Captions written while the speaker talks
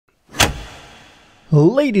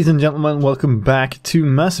Ladies and gentlemen, welcome back to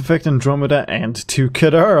Mass Effect Andromeda and to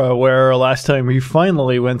Kadara, where last time we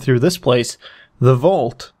finally went through this place, the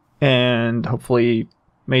Vault, and hopefully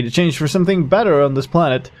made a change for something better on this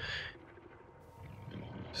planet.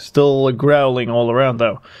 Still growling all around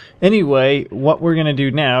though. Anyway, what we're gonna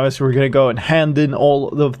do now is we're gonna go and hand in all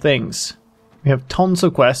the things. We have tons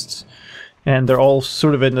of quests, and they're all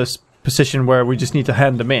sort of in this position where we just need to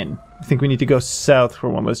hand them in. I think we need to go south for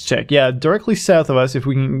one. Let's check. Yeah, directly south of us, if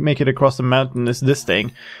we can make it across the mountain, is this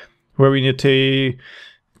thing. Where we need to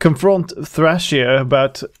confront Thrashia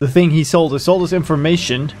about the thing he sold us. All this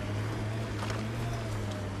information.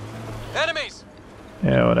 Enemies!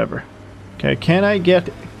 Yeah, whatever. Okay, can I get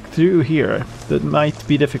through here? That might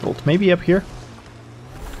be difficult. Maybe up here?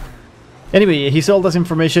 Anyway, he sold us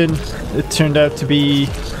information. It turned out to be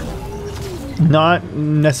not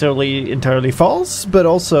necessarily entirely false, but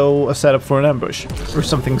also a setup for an ambush, or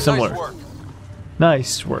something similar. Nice work.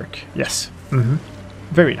 Nice work. Yes.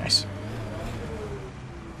 Very nice.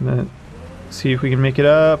 Let's see if we can make it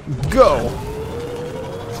up. Go!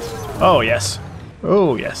 Oh, yes.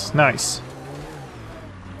 Oh, yes. Nice.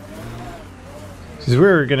 Because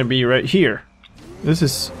we're gonna be right here.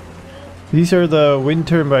 These are the wind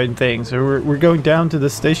turbine things. So we're going down to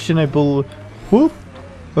the station, I believe. Whoop!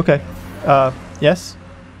 Okay. Yes.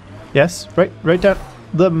 Yes, right down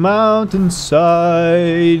the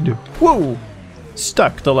mountainside. Whoa!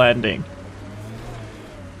 Stuck the landing.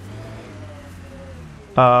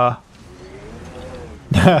 How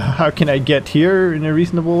can I get here in a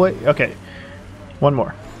reasonable way? Okay. One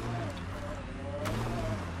more.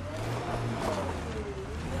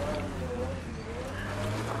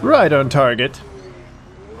 Right on target.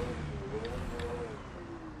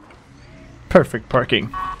 Perfect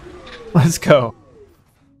parking. Let's go.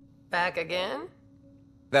 Back again?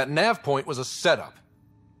 That nav point was a setup.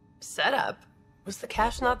 Setup? Was the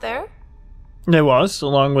cache not there? It was,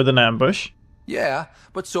 along with an ambush. Yeah,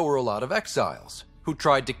 but so were a lot of exiles who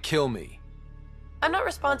tried to kill me. I'm not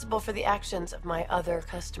responsible for the actions of my other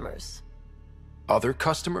customers. Other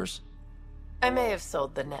customers? I may have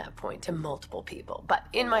sold the nav point to multiple people, but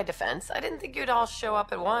in my defense, I didn't think you'd all show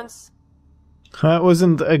up at once. That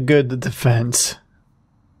wasn't a good defense.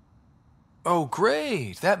 Oh,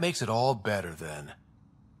 great. That makes it all better then.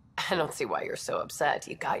 I don't see why you're so upset.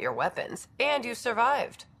 You got your weapons, and you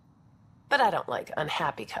survived. But I don't like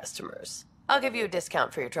unhappy customers. I'll give you a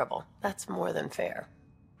discount for your trouble. That's more than fair.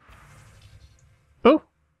 Oh,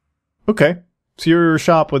 okay. So you're a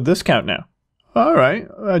shop with discount now. Alright,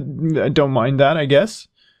 I don't mind that, I guess.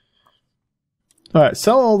 Alright,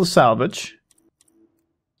 sell all the salvage.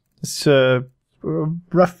 It's,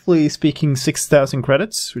 roughly speaking, 6,000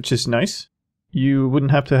 credits, which is nice. You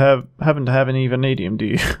wouldn't happen to have any vanadium, do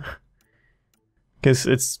you? Because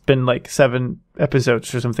it's been like 7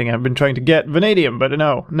 episodes or something I've been trying to get vanadium, but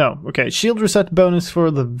no. Okay, shield reset bonus for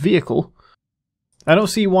the vehicle. I don't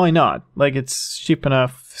see why not. Like, it's cheap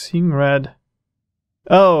enough. Seeing red.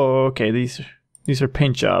 Oh, okay, these are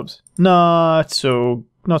paint jobs. Not so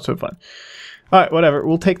fun. Alright, whatever,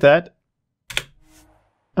 we'll take that.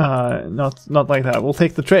 Not like that. We'll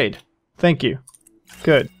take the trade. Thank you.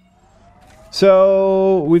 Good.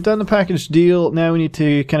 So, we've done the package deal. Now we need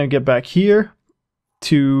to kind of get back here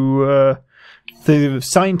to the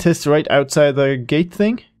scientist right outside the gate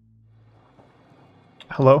thing.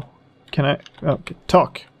 Hello? Can I... Okay,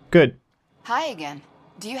 talk. Good. Hi again.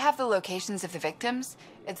 Do you have the locations of the victims?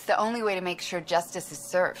 It's the only way to make sure justice is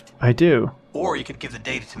served. I do. Or you could give the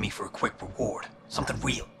data to me for a quick reward. Something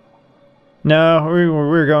real. No,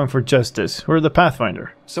 we're going for justice. We're the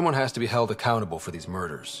Pathfinder. Someone has to be held accountable for these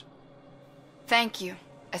murders. Thank you.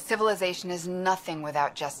 A civilization is nothing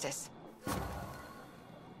without justice.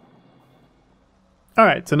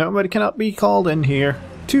 Alright, so nobody cannot be called in here.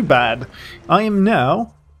 Too bad. I am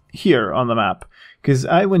now here on the map. Because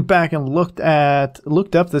I went back and looked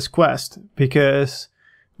up this quest. Because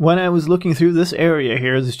when I was looking through this area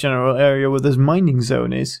here, this general area where this mining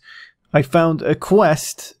zone is, I found a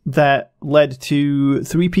quest that led to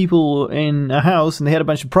 3 people in a house and they had a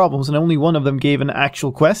bunch of problems and only one of them gave an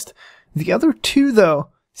actual quest. The other 2, though,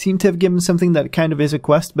 seem to have given something that kind of is a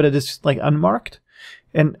quest, but it is, like, unmarked.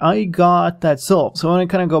 And I got that solved. So I want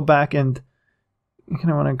to kind of go back and...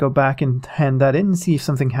 hand that in and see if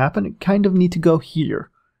something happened. I kind of need to go here.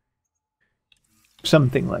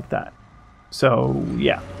 Something like that. So,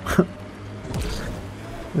 yeah.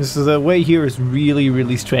 The way here is really,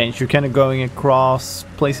 really strange. You're kind of going across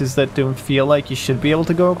places that don't feel like you should be able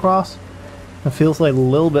to go across. It feels like a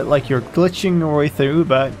little bit like you're glitching your way through,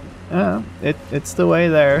 but it's the way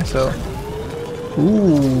there, so...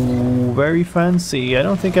 Ooh, very fancy. I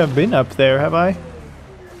don't think I've been up there, have I?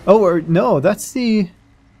 Oh, or no, that's the...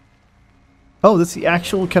 Oh, that's the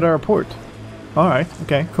actual Kadara port. Alright,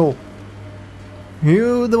 okay, cool.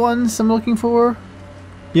 You the ones I'm looking for?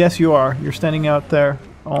 Yes, you are. You're standing out there.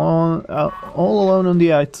 All alone on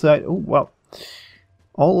the outside. Oh, well.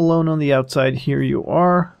 All alone on the outside. Here you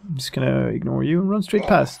are. I'm just gonna ignore you and run straight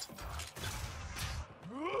past.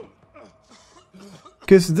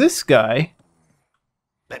 Because this guy...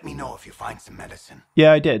 Let me know if you find some medicine.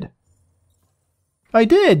 Yeah, I did. I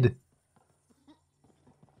did!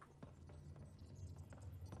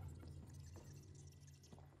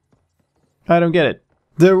 I don't get it.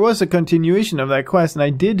 There was a continuation of that quest, and I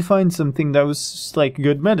did find something that was like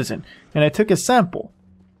good medicine. And I took a sample.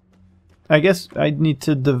 I guess I'd need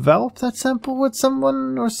to develop that sample with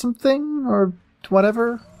someone or something, or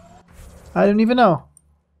whatever. I don't even know.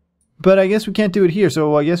 But I guess we can't do it here,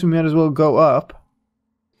 so I guess we might as well go up.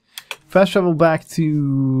 Fast travel back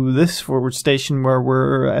to this forward station where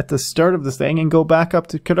we're at the start of the thing and go back up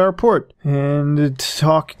to Kadar Port. And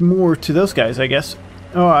talk more to those guys, I guess.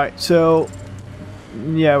 Alright, so...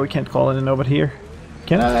 yeah, we can't call it a nobody here.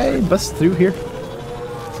 Can I bust through here?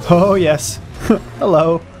 Oh, yes.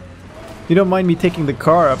 Hello. You don't mind me taking the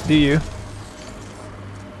car up, do you?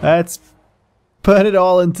 Let's put it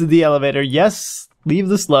all into the elevator. Yes, leave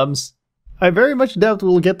the slums. I very much doubt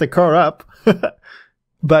we'll get the car up.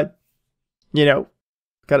 But, you know,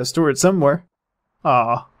 gotta store it somewhere.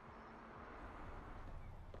 Ah.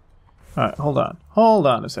 Alright, hold on. Hold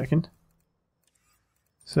on a second.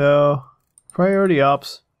 So, priority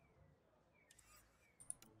ops.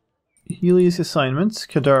 Healy's assignments,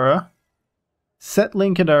 Kadara.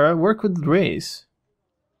 Settling Kadara, work with Rays.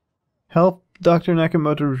 Help Dr.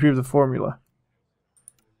 Nakamoto retrieve the formula.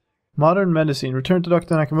 Modern medicine, return to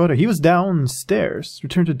Dr. Nakamoto. He was downstairs.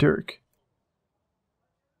 Return to Dirk.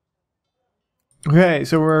 Okay,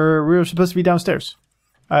 so we're supposed to be downstairs.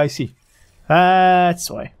 I see. That's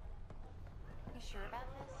why.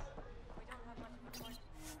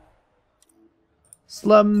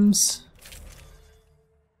 Slums.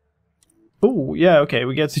 Oh, yeah, okay,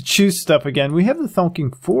 we get to choose stuff again. We have the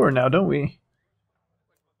Thonking 4 now, don't we?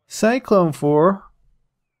 Cyclone 4.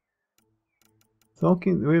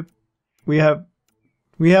 Thonking, we have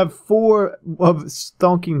 4 of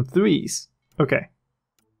Thonking 3s. Okay.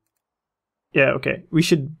 Yeah, okay. We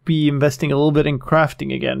should be investing a little bit in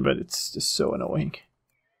crafting again, but it's just so annoying.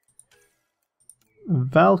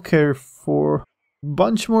 Valkyr 4.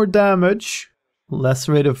 Bunch more damage. Less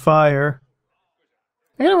rate of fire.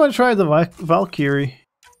 I kinda want to try the Valkyrie.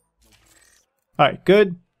 Alright,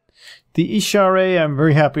 good. The Ishare, I'm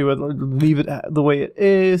very happy with. Leave it the way it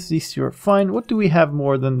is. These two are fine. What do we have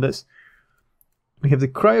more than this? We have the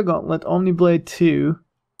Cryo Gauntlet, Omniblade 2,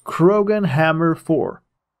 Krogan Hammer 4.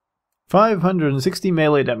 560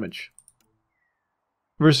 melee damage.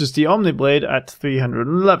 Versus the Omniblade at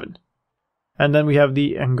 311. And then we have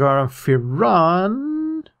the Angara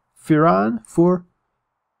Firan for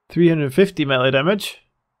 350 melee damage.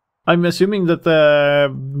 I'm assuming that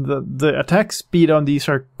the attack speed on these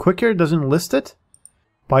are quicker, doesn't list it.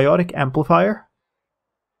 Biotic Amplifier.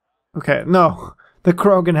 Okay, no. The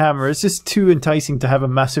Krogan Hammer. It's just too enticing to have a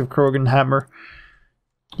massive Krogan Hammer.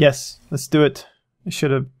 Yes, let's do it. I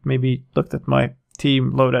should have maybe looked at my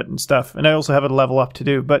team loadout and stuff. And I also have a level up to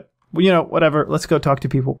do, but, you know, whatever. Let's go talk to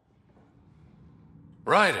people.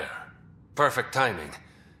 Ryder. Perfect timing.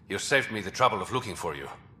 You saved me the trouble of looking for you.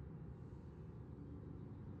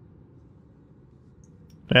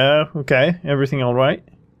 Yeah, okay. Everything alright?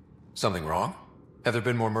 Something wrong? Have there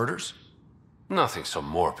been more murders? Nothing so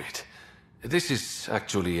morbid. This is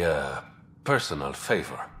actually a personal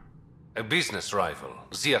favor. A business rival,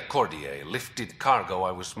 Zia Cordier, lifted cargo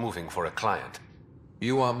I was moving for a client.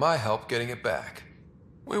 You want my help getting it back?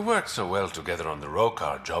 We worked so well together on the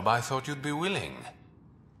Rokar job, I thought you'd be willing.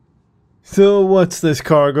 So what's this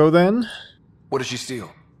cargo then? What did she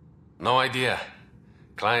steal? No idea.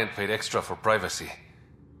 Client paid extra for privacy.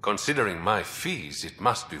 Considering my fees, it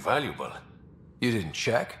must be valuable. You didn't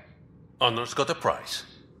check? Honors got a price.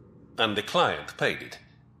 And the client paid it.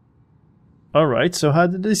 Alright, so how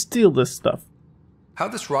did they steal this stuff?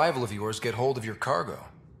 How'd this rival of yours get hold of your cargo?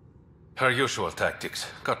 Her usual tactics.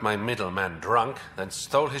 Got my middleman drunk, then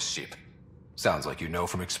stole his ship. Sounds like you know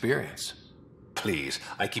from experience. Please,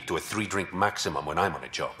 I keep to a 3-drink maximum when I'm on a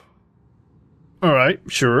job. Alright,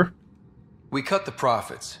 sure. We cut the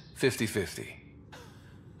profits, 50-50.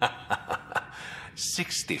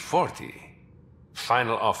 60-40.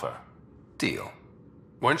 Final offer. Deal.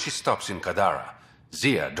 When she stops in Kadara,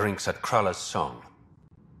 Zia drinks at Krala's song.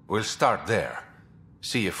 We'll start there.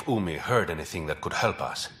 See if Umi heard anything that could help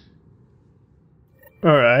us.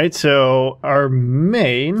 Alright, so our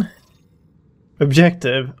main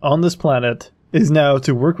objective on this planet is now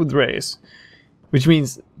to work with Reyes. Which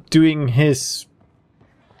means doing his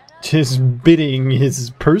bidding, his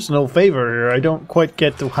personal favor. I don't quite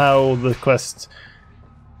get to how the quest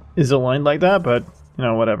is aligned like that, but, you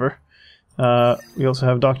know, whatever. We also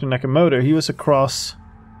have Dr. Nakamoto. He was across...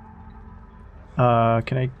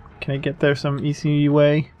 Can I get there some easy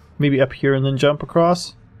way? Maybe up here and then jump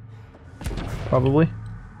across? Probably.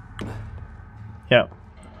 Yeah.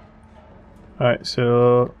 Alright,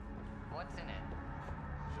 so... What's in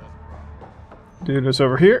it? Dude is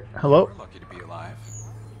over here. Hello? We're lucky to be alive.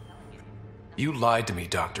 You lied to me,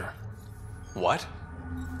 Doctor. What?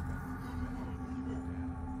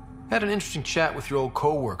 Had an interesting chat with your old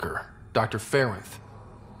co-worker, Dr. Fairwinth.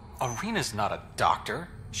 Arena's not a doctor.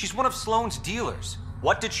 She's one of Sloane's dealers.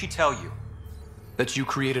 What did she tell you? That you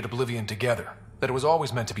created Oblivion together. That it was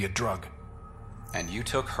always meant to be a drug. And you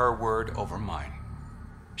took her word over mine.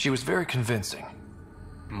 She was very convincing.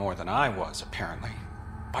 More than I was, apparently.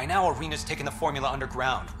 By now, Arena's taken the formula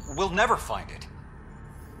underground. We'll never find it.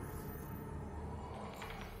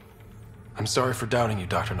 I'm sorry for doubting you,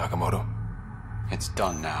 Dr. Nakamoto. It's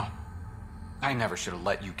done now. I never should have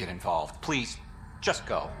let you get involved. Please, just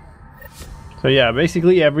go. So yeah,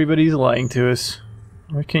 basically everybody's lying to us.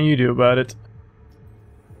 What can you do about it?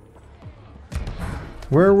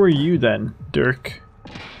 Where were you then, Dirk?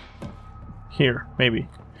 Here, maybe.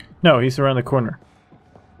 No, he's around the corner.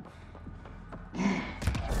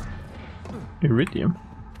 Iridium.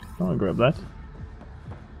 I'll grab that.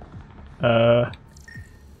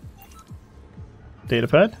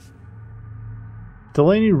 Datapad.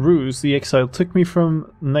 Delaney Ruse, the exile, took me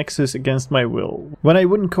from Nexus against my will. When I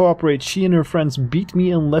wouldn't cooperate, she and her friends beat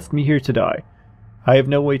me and left me here to die. I have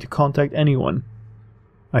no way to contact anyone.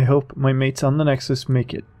 I hope my mates on the Nexus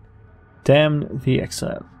make it. Damn the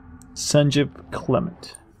exile. Sanjeev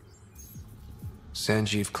Clement.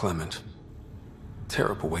 Sanjeev Clement.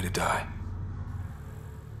 Terrible way to die.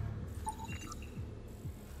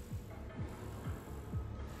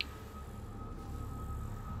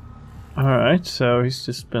 Alright, so he's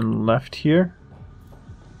just been left here.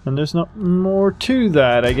 And there's not more to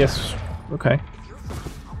that, I guess. Okay.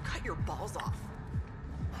 I'll cut your balls off.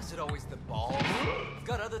 Is it always the balls? I've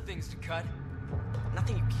got other things to cut.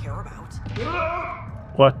 Nothing you care about.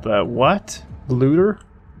 What the what? Looter?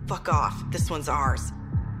 Fuck off. This one's ours.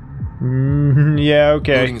 Yeah,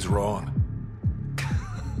 okay. Looting's wrong.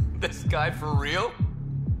 This guy for real?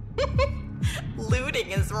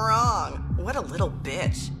 Looting is wrong. What a little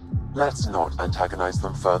bitch. Let's not antagonize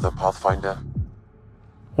them further, Pathfinder.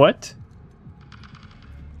 What?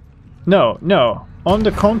 No, no. On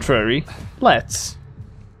the contrary, let's.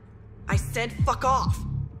 I said fuck off.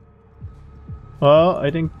 Well, I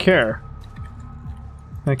didn't care.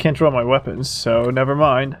 I can't draw my weapons, so never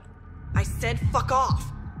mind. I said fuck off.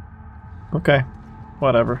 Okay,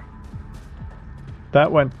 whatever. That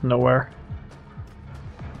went nowhere.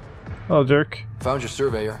 Oh, Dirk. Found your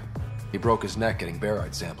surveyor. He broke his neck getting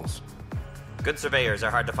barite samples. Good surveyors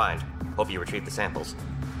are hard to find. Hope you retrieved the samples.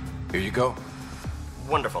 Here you go.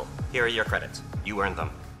 Wonderful. Here are your credits. You earned them.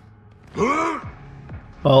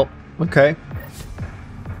 Well, okay.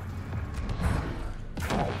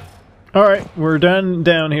 Alright, we're done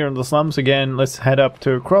down here in the slums again. Let's head up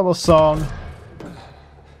to Crawler's Song.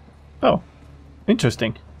 Oh,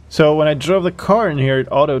 interesting. So when I drove the car in here, it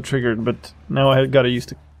auto-triggered, but now I gotta use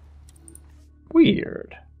the...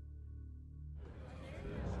 Weird.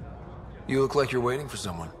 You look like you're waiting for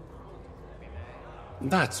someone.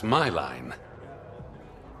 That's my line.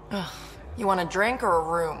 Ugh. You want a drink or a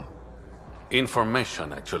room?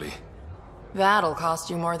 Information, actually. That'll cost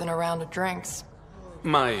you more than a round of drinks.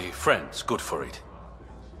 My friend's good for it.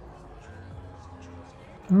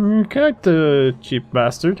 Got the cheap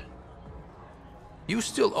bastard. You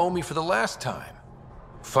still owe me for the last time.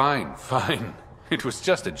 Fine, fine. It was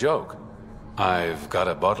just a joke. I've got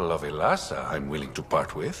a bottle of Elasa I'm willing to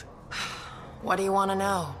part with. What do you want to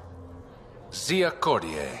know? Zia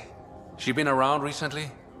Cordier. She been around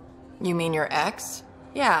recently? You mean your ex?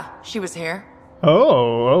 Yeah, she was here.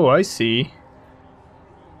 Oh, I see.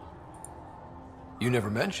 You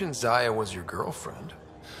never mentioned Zaya was your girlfriend.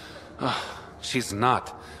 She's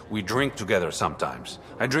not. We drink together sometimes.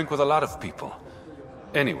 I drink with a lot of people.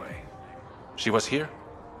 Anyway, she was here?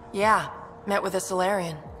 Yeah, met with a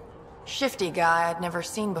Solarian. Shifty guy I'd never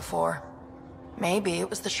seen before. Maybe it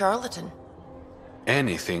was the charlatan.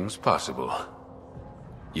 Anything's possible.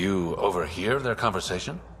 You overhear their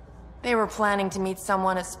conversation? They were planning to meet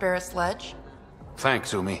someone at Spirit's Ledge.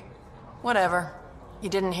 Thanks, Umi. Whatever. You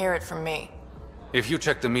didn't hear it from me. If you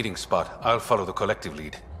check the meeting spot, I'll follow the collective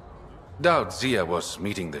lead. Doubt Zia was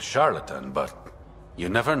meeting the charlatan, but you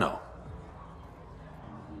never know.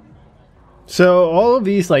 So all of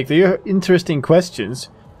these, like, they're interesting questions.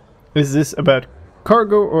 Is this about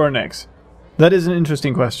cargo or an ex? That is an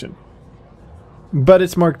interesting question. But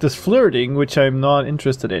it's marked as flirting, which I'm not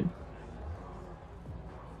interested in.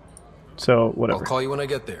 So, whatever. I'll call you when I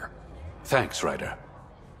get there. Thanks, Ryder.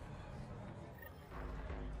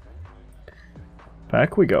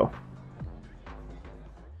 Back we go.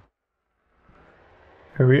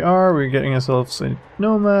 Here we are, we're getting ourselves a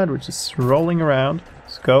nomad, which is rolling around.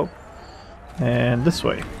 Let's go. And this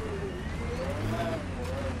way.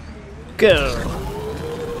 Go!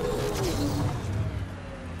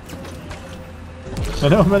 The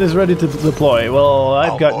nomad is ready to deploy. Well,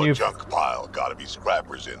 I've got new junk pile. Gotta be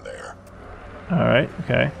scrappers in there. Alright,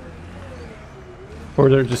 okay. Or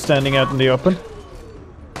they're just standing out in the open.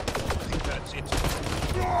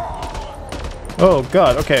 Oh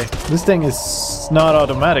god, okay. This thing is not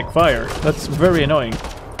automatic fire. That's very annoying.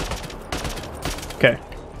 Okay.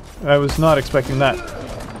 I was not expecting that.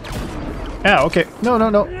 Ah, okay. No, no,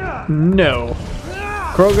 no. No.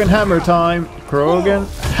 Krogan hammer time. Krogan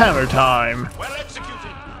hammer time.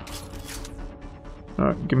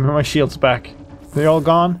 Alright, give me my shields back. They all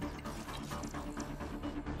gone?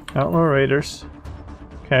 Outlaw raiders.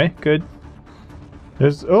 Okay, good.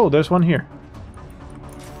 There's one here.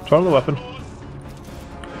 Throw the weapon.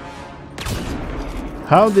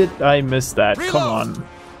 How did I miss that? Reload. Come on.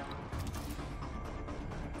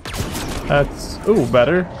 That's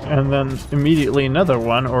better. And then immediately another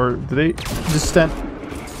one, or do they just stand?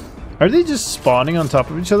 Are they just spawning on top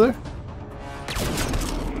of each other?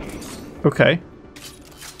 Okay.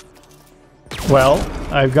 Well,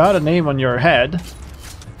 I've got a name on your head.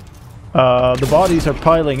 The bodies are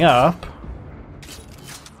piling up.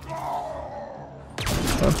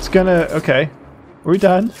 That's gonna... Okay. We're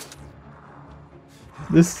done.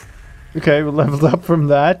 This... Okay, we leveled up from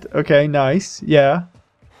that. Okay, nice. Yeah.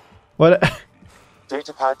 What...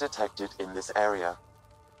 Datapad detected in this area.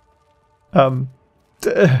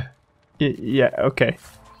 Yeah, okay.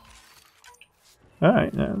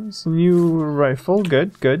 Alright, now there's a new rifle.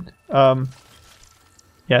 Good, good.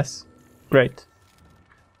 Yes. Great.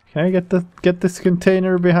 Can I get this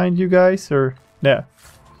container behind you guys, or yeah?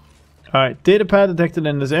 All right, datapad detected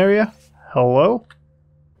in this area. Hello,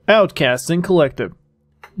 Outcasts and Collective.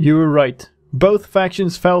 You were right. Both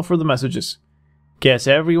factions fell for the messages. Guess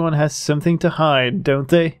everyone has something to hide, don't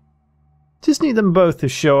they? Just need them both to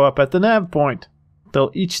show up at the nav point.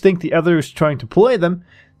 They'll each think the other is trying to play them.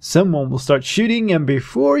 Someone will start shooting, and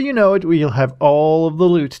before you know it, we'll have all of the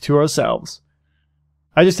loot to ourselves.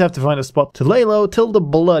 I just have to find a spot to lay low till the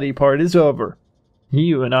bloody part is over.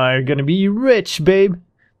 You and I are gonna be rich, babe.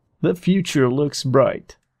 The future looks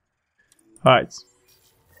bright. Alright.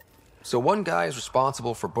 So one guy is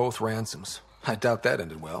responsible for both ransoms. I doubt that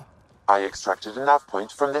ended well. I extracted a nav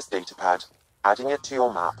point from this datapad, adding it to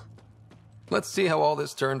your map. Let's see how all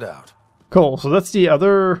this turned out. Cool, so that's the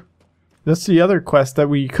other quest that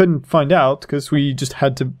we couldn't find out because we just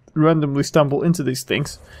had to randomly stumble into these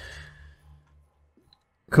things.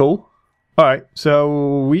 Cool. Alright,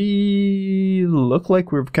 so we look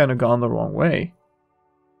like we've kind of gone the wrong way.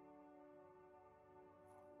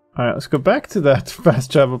 Alright, let's go back to that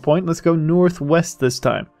fast travel point. Let's go northwest this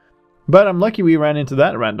time. But I'm lucky we ran into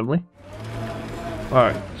that randomly.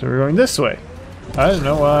 Alright, so we're going this way. I don't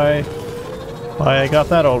know why I got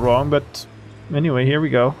that all wrong, but anyway, here we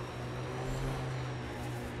go.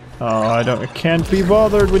 Oh, I can't be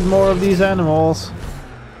bothered with more of these animals.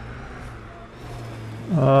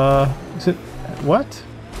 Is it... What?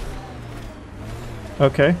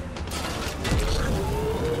 Okay.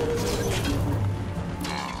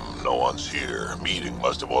 No one's here. Meeting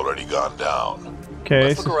must have already gone down. Okay.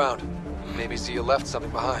 Let's look around. Maybe see you left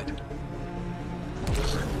something behind.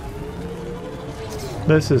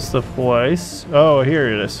 This is the place. Oh, here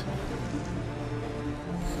it is.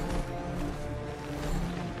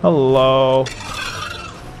 Hello.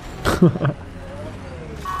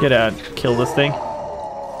 Get out. Kill this thing.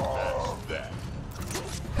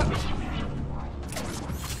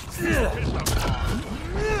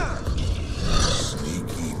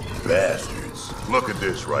 Sneaky bastards. Look at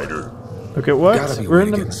this, Ryder. Look at what? Gotta be We're way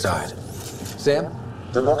in to the... get inside. Sam?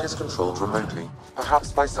 The lock is controlled remotely,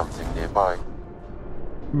 perhaps by something nearby.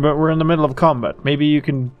 But we're in the middle of combat. Maybe you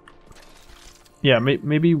can... Yeah,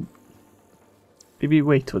 maybe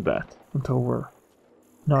wait with that until we're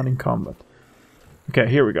not in combat. Okay,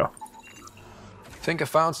 here we go. Think I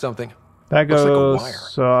found something. That Looks like a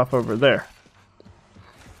goes off over there.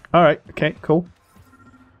 Alright, okay, cool.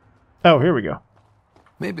 Oh, here we go.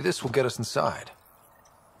 Maybe this will get us inside.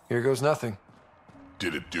 Here goes nothing.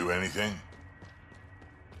 Did it do anything?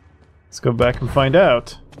 Let's go back and find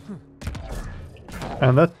out.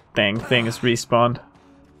 And that dang thing is respawned.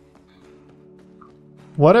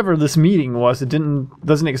 Whatever this meeting was, it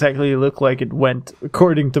doesn't exactly look like it went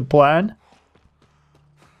according to plan.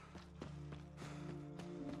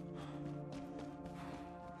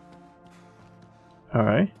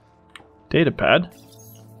 Alright. Datapad.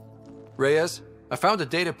 Reyes, I found a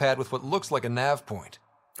datapad with what looks like a nav point.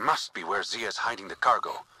 Must be where Zia's hiding the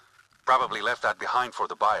cargo. Probably left that behind for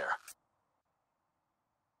the buyer.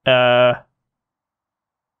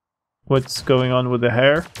 What's going on with the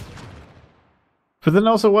hair? But then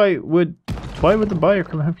also, why would the buyer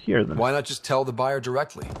come up here then? Why not just tell the buyer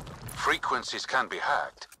directly? Frequencies can be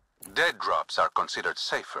hacked. Dead drops are considered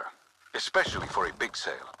safer, especially for a big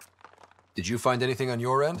sale. Did you find anything on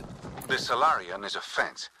your end? The Salarian is a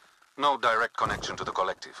fence. No direct connection to the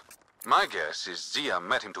collective. My guess is Zia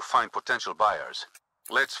met him to find potential buyers.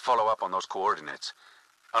 Let's follow up on those coordinates.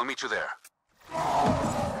 I'll meet you there.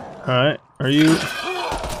 Alright, are you...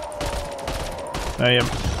 I am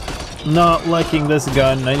not liking this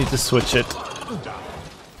gun, I need to switch it.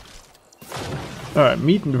 Alright,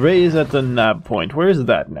 meet and raise at the nav point. Where is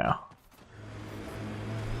that now?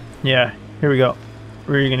 Yeah, here we go.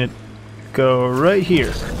 We're gonna go right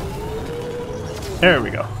here. There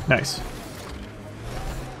we go, nice.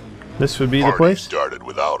 This would be the place? Started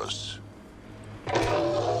without us.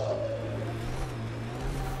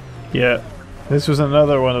 Yeah, this was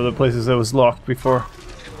another one of the places that was locked before.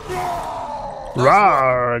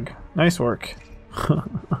 Rarg! Nice work.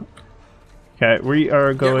 Okay, we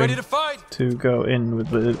are going to go in with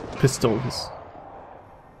the pistols.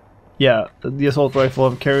 Yeah, the assault rifle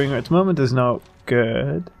I'm carrying at the moment is not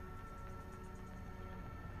good.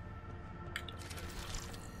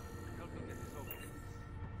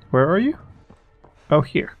 Where are you? Oh,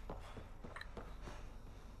 here.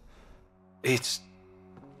 It's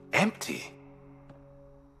empty.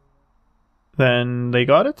 Then they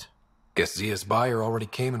got it? Guess Zia's buyer already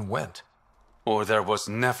came and went. Or there was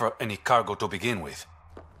never any cargo to begin with.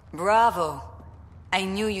 Bravo. I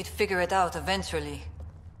knew you'd figure it out eventually.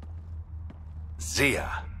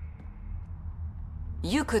 Zia.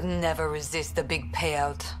 You could never resist the big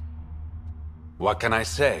payout. What can I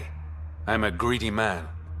say? I'm a greedy man.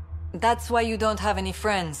 That's why you don't have any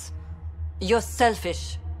friends. You're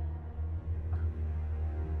selfish.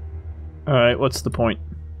 Alright, what's the point?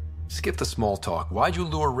 Skip the small talk. Why'd you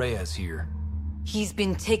lure Reyes here? He's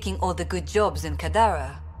been taking all the good jobs in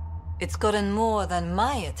Kadara. It's gotten more than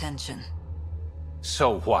my attention.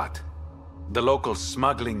 So what? The local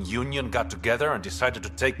smuggling union got together and decided to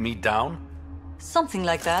take me down? Something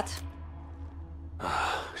like that.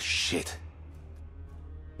 Shit.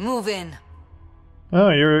 Move in. Oh,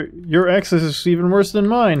 your access is even worse than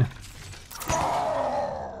mine.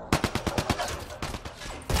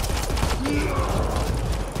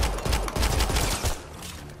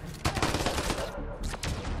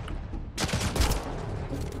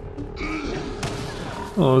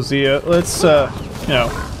 Oh, Zia, let's,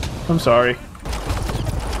 I'm sorry.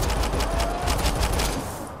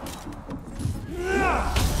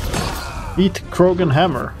 Eat Krogan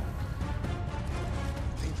Hammer.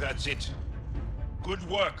 I think that's it. Good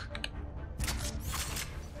work.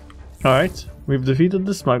 Alright, we've defeated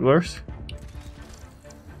the smugglers.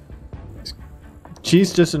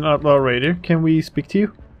 She's just an outlaw raider. Can we speak to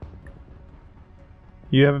you?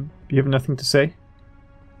 You have nothing to say?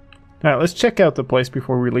 Alright, let's check out the place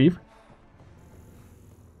before we leave.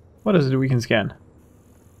 What is it we can scan?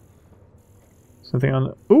 Something on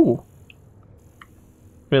the... Ooh!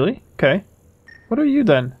 Really? Okay. What are you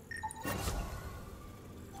then?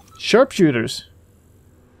 Sharpshooters!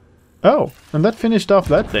 Oh, and that finished off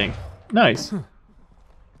that thing. Nice.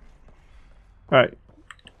 Alright.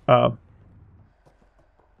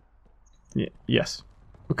 Yes.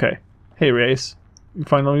 Okay. Hey, Reyes. You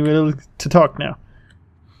finally able to talk now.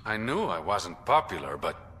 I knew I wasn't popular,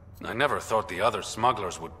 but I never thought the other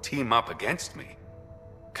smugglers would team up against me.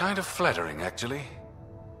 Kind of flattering, actually.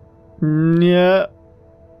 Yeah.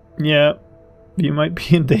 Yeah. You might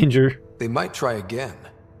be in danger. They might try again.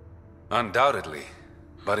 Undoubtedly.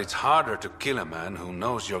 But it's harder to kill a man who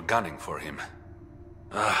knows you're gunning for him.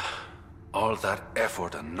 All that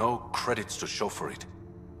effort and no credits to show for it.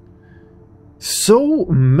 So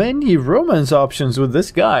many romance options with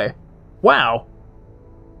this guy. Wow.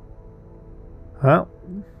 Well.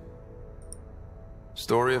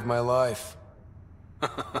 Story of my life.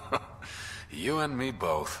 You and me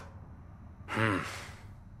both.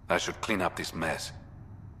 I should clean up this mess.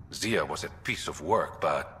 Zia was a piece of work,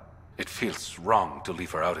 but It feels wrong to leave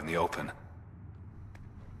her out in the open.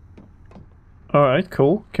 Alright,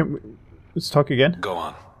 cool. Let's talk again. Go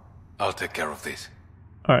on. I'll take care of this.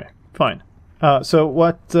 Alright, fine. So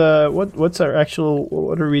what's our actual...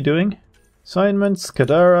 What are we doing? Assignments,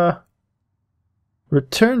 Kadara.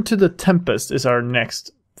 Return to the Tempest is our next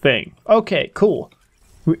thing. Okay, cool.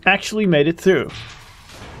 We actually made it through.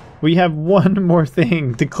 We have one more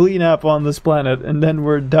thing to clean up on this planet, and then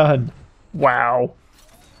we're done. Wow.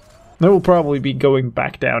 There will probably be going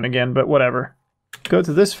back down again, but whatever. Go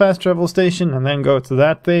to this fast travel station, and then go to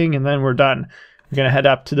that thing, and then we're done. We're gonna head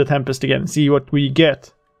up to the Tempest again and see what we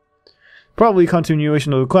get. Probably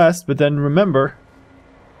continuation of the quest, but then remember,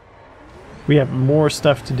 we have more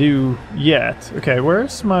stuff to do yet. Okay,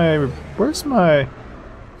 where's my...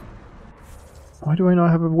 Why do I not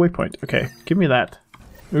have a waypoint? Okay, give me that.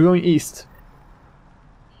 We're going east.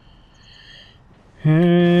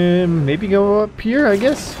 Maybe go up here, I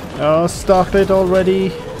guess? Oh, stop it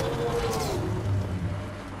already.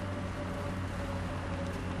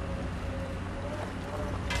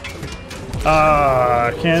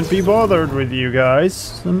 Can't be bothered with you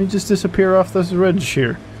guys. Let me just disappear off this ridge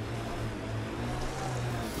here.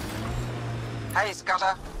 Hey,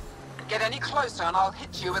 Scudder. Get any closer and I'll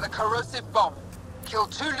hit you with a corrosive bomb.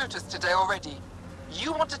 Killed 2 looters today already.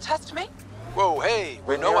 You want to test me? Whoa, hey,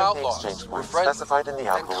 we're no outlaws. We're friends. Specified in the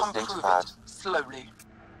outlaws data pad. Slowly.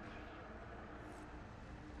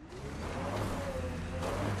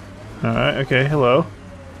 Alright, okay, hello.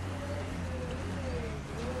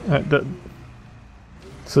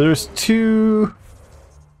 So there's two...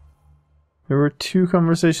 There were 2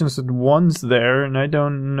 conversations at once there, and I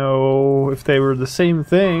don't know if they were the same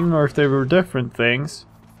thing or if they were different things.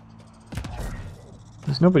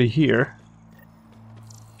 There's nobody here.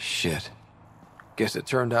 Shit. Guess it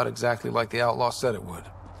turned out exactly like the outlaw said it would.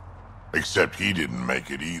 Except he didn't make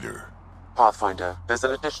it either. Pathfinder, there's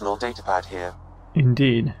an additional datapad here.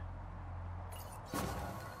 Indeed.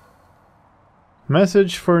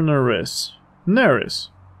 Message for Nerys. Nerys.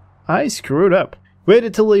 I screwed up.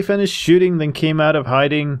 Waited till they finished shooting, then came out of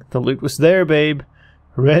hiding. The loot was there, babe.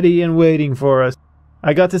 Ready and waiting for us.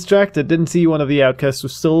 I got distracted, didn't see one of the outcasts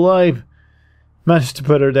was still alive. Managed to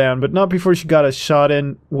put her down, but not before she got a shot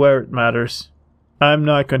in where it matters. I'm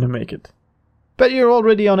not going to make it. Bet you're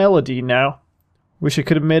already on Elodie now. Wish I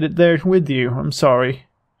could have made it there with you. I'm sorry.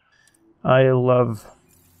 I love...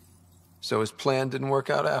 So his plan didn't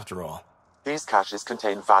work out after all. These caches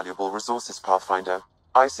contain valuable resources, Pathfinder.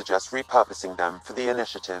 I suggest repurposing them for the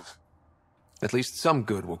initiative. At least some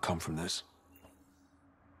good will come from this.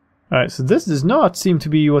 Alright, so this does not seem to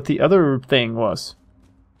be what the other thing was.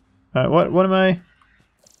 Alright, what am I...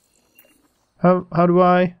 How do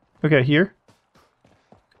I... Okay, here.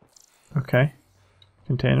 Okay.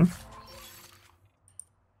 Container.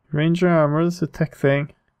 Ranger armor, this is a tech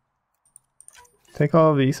thing. Take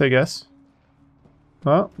all of these, I guess.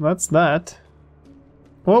 Well, that's that.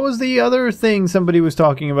 What was the other thing somebody was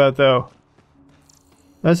talking about, though?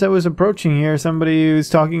 As I was approaching here, somebody was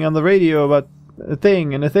talking on the radio about a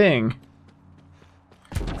thing and a thing.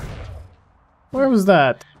 Where was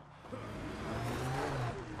that?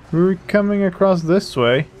 We were coming across this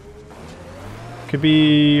way. Could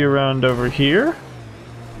be around over here?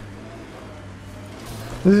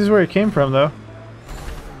 This is where it came from, though.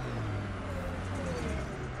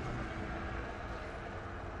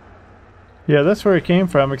 Yeah, that's where it came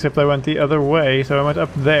from, except I went the other way, so I went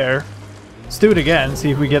up there. Let's do it again,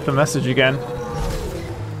 see if we get the message again.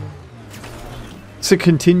 It's a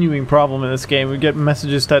continuing problem in this game. We get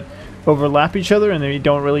messages that overlap each other, and then you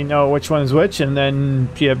don't really know which one's which, and then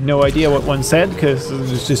you have no idea what one said, because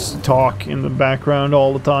there's just talk in the background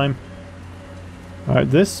all the time.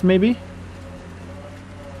 Alright, this, maybe?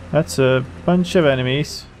 That's a bunch of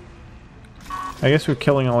enemies. I guess we're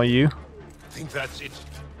killing all of you. I think that's it.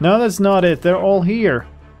 No, that's not it. They're all here.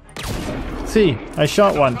 See, I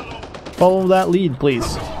shot one. Follow that lead,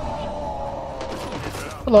 please.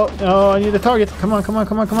 Hello. Oh, I need a target. Come on, come on,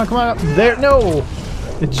 come on, come on, come on. There. No!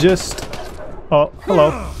 It just... Oh, hello.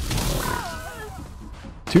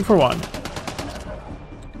 2 for 1.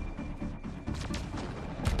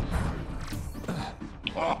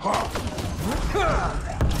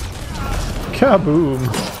 Kaboom.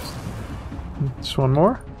 Just one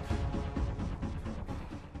more.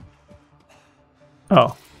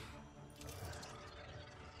 Oh.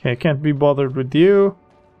 Okay, I can't be bothered with you.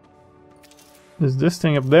 There's this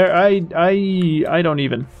thing up there. I don't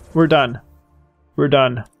even. We're done. We're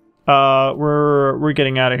done. We're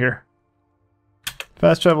getting out of here.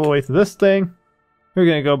 Fast travel away to this thing. We're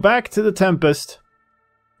gonna go back to the Tempest,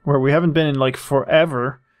 where we haven't been in like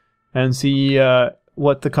forever, and see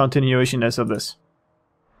what the continuation is of this.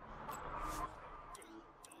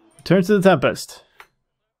 Return to the Tempest.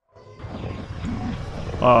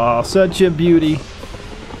 Oh, such a beauty.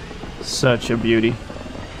 Such a beauty.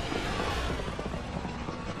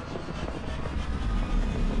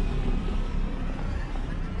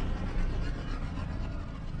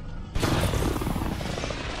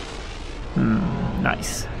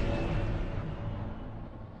 Nice.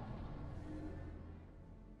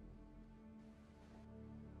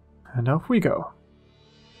 And off we go.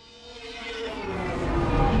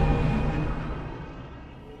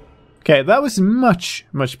 Okay, that was much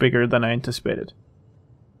bigger than I anticipated.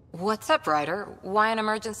 What's up, Ryder? Why an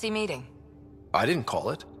emergency meeting? I didn't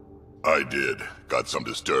call it. I did. Got some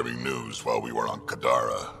disturbing news while we were on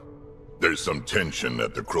Kadara. There's some tension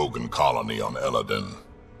at the Krogan colony on Eladin.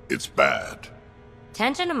 It's bad.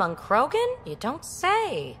 Tension among Krogan? You don't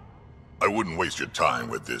say. I wouldn't waste your time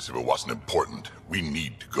with this if it wasn't important. We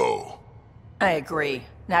need to go. I agree.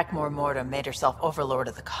 Nakmor Morta made herself overlord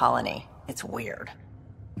of the colony. It's weird.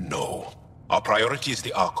 No. Our priority is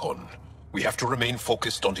the Archon. We have to remain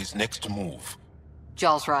focused on his next move.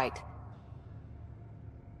 Jall's right.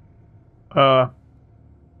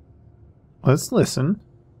 Let's listen.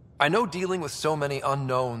 I know dealing with so many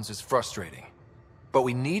unknowns is frustrating, but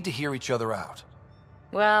we need to hear each other out.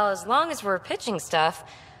 Well, as long as we're pitching stuff,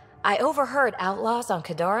 I overheard outlaws on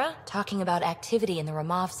Kadara talking about activity in the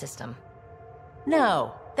Ramov system.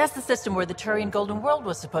 No, that's the system where the Turian Golden World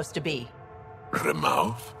was supposed to be.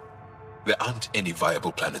 Ramov? There aren't any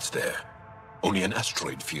viable planets there. Only an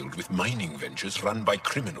asteroid field with mining ventures run by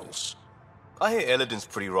criminals. I hear Eladin's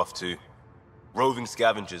pretty rough too. Roving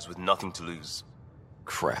scavengers with nothing to lose.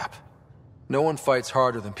 Crap. No one fights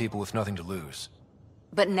harder than people with nothing to lose.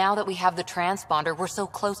 But now that we have the transponder, we're so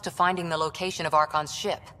close to finding the location of Archon's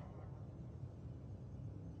ship.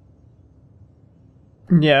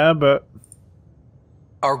 Yeah, but...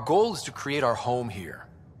 Our goal is to create our home here.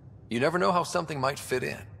 You never know how something might fit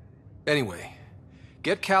in. Anyway,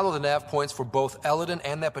 get Callow the nav points for both Eladin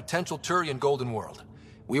and that potential Turian Golden World.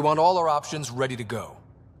 We want all our options ready to go.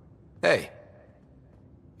 Hey,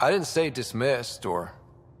 I didn't say dismissed or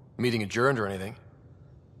meeting adjourned or anything.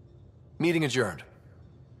 Meeting adjourned.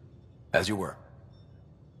 As you were.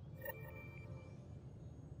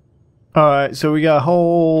 Alright, so we got a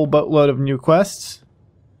whole boatload of new quests.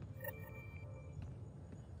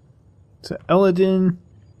 So Eladin.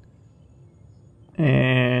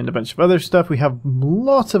 And a bunch of other stuff. We have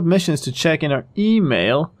lots of missions to check in our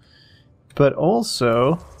email. But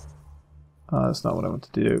also... that's not what I want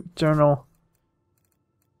to do. Journal.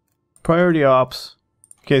 Priority ops.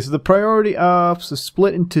 Okay, so the priority ops is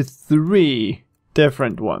split into 3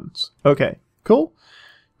 different ones. Okay, cool.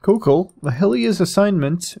 Cool. The Helia's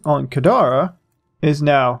assignment on Kadara is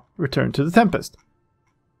now return to the Tempest.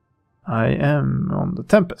 I am on the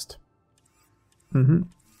Tempest.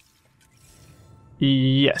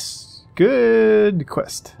 Yes. Good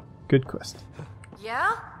quest. Good quest.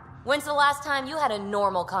 Yeah? When's the last time you had a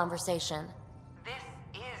normal conversation? This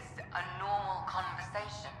is a normal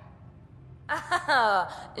conversation.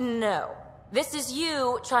 No. This is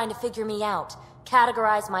you trying to figure me out,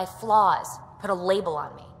 categorize my flaws, put a label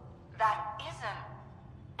on me. That isn't.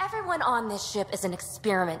 Everyone on this ship is an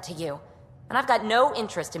experiment to you, and I've got no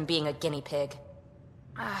interest in being a guinea pig.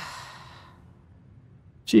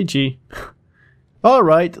 GG.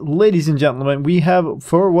 Alright, ladies and gentlemen, we have,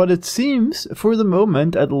 for what it seems, for the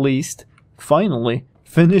moment at least, finally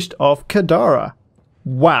finished off Kadara.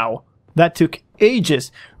 Wow, that took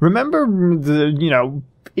ages. Remember the,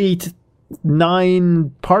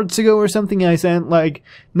 8-9 parts ago or something I said, like,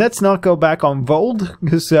 let's not go back on Vold,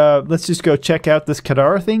 because let's just go check out this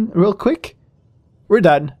Kadara thing real quick? We're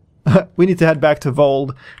done. We need to head back to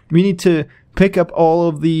Vold. We need to pick up all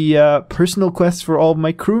of the personal quests for all of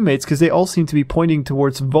my crewmates, because they all seem to be pointing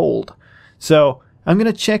towards Vold. So, I'm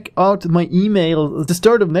going to check out my email at the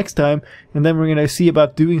start of next time, and then we're going to see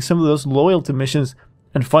about doing some of those loyalty missions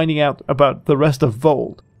and finding out about the rest of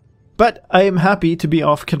Vold. But I am happy to be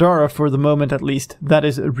off Kadara for the moment at least. That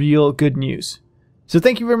is real good news. So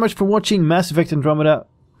thank you very much for watching Mass Effect Andromeda.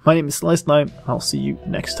 My name is slicedlime. I'll see you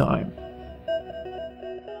next time.